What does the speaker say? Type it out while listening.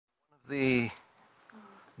the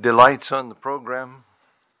delights on the program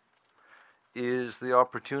is the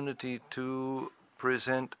opportunity to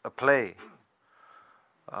present a play.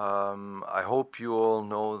 I hope you all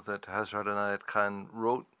know that Hazrat Inayat Khan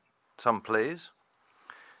wrote some plays,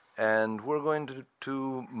 and we're going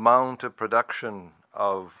to mount a production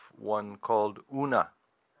of one called Una.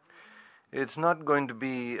 It's not going to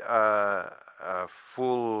be a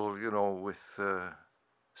full, with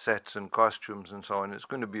sets and costumes and so on. It's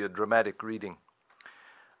going to be a dramatic reading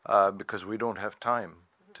because we don't have time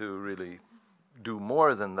to really do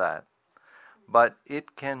more than that. But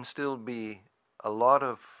it can still be a lot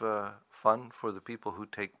of fun for the people who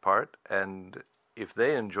take part, and if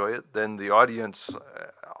they enjoy it, then the audience,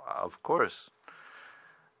 of course,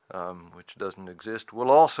 which doesn't exist, will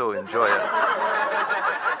also enjoy it.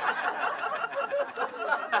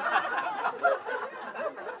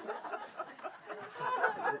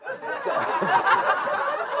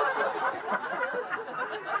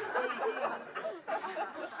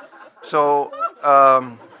 So,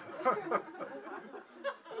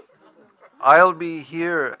 I'll be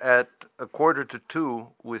here at 1:45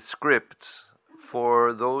 with scripts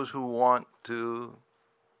for those who want to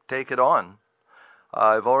take it on.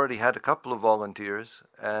 I've already had a couple of volunteers,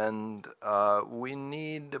 and we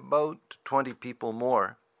need about 20 people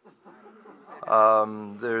more.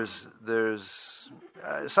 There's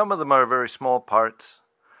some of them are very small parts.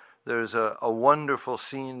 There's a wonderful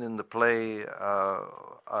scene in the play,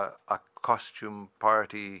 a costume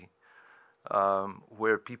party,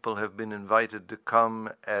 where people have been invited to come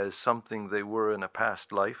as something they were in a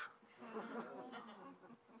past life,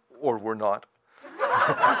 or were not.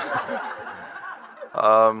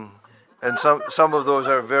 And some of those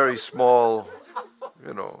are very small,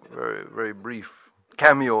 very, very brief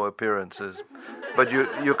cameo appearances, but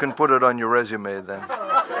you can put it on your resume then.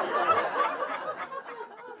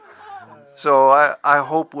 So I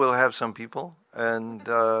hope we'll have some people, and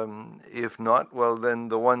if not, well, then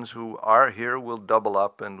the ones who are here will double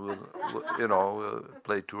up and we'll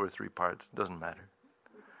play 2 or 3 parts. Doesn't matter.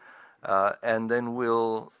 And then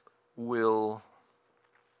we'll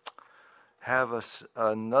have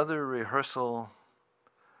another rehearsal.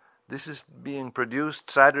 This is being produced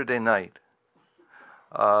Saturday night.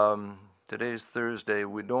 Today's Thursday.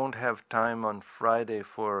 We don't have time on Friday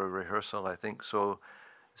for a rehearsal, I think. So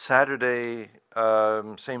Saturday,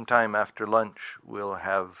 same time after lunch, we'll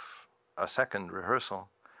have a second rehearsal,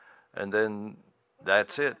 and then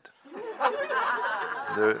that's it.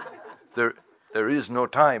 There is no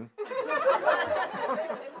time.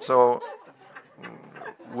 So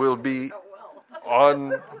we'll be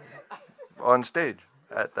on stage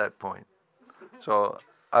at that point. So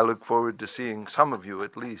I look forward to seeing some of you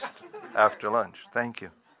at least after lunch. Thank you.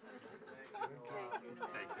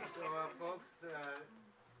 So, folks,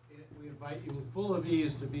 we invite you full of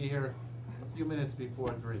ease to be here a few minutes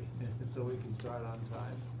before 3, so we can start on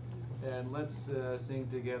time. And let's sing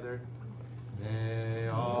together. May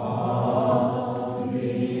all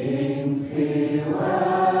beings be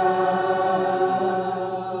well.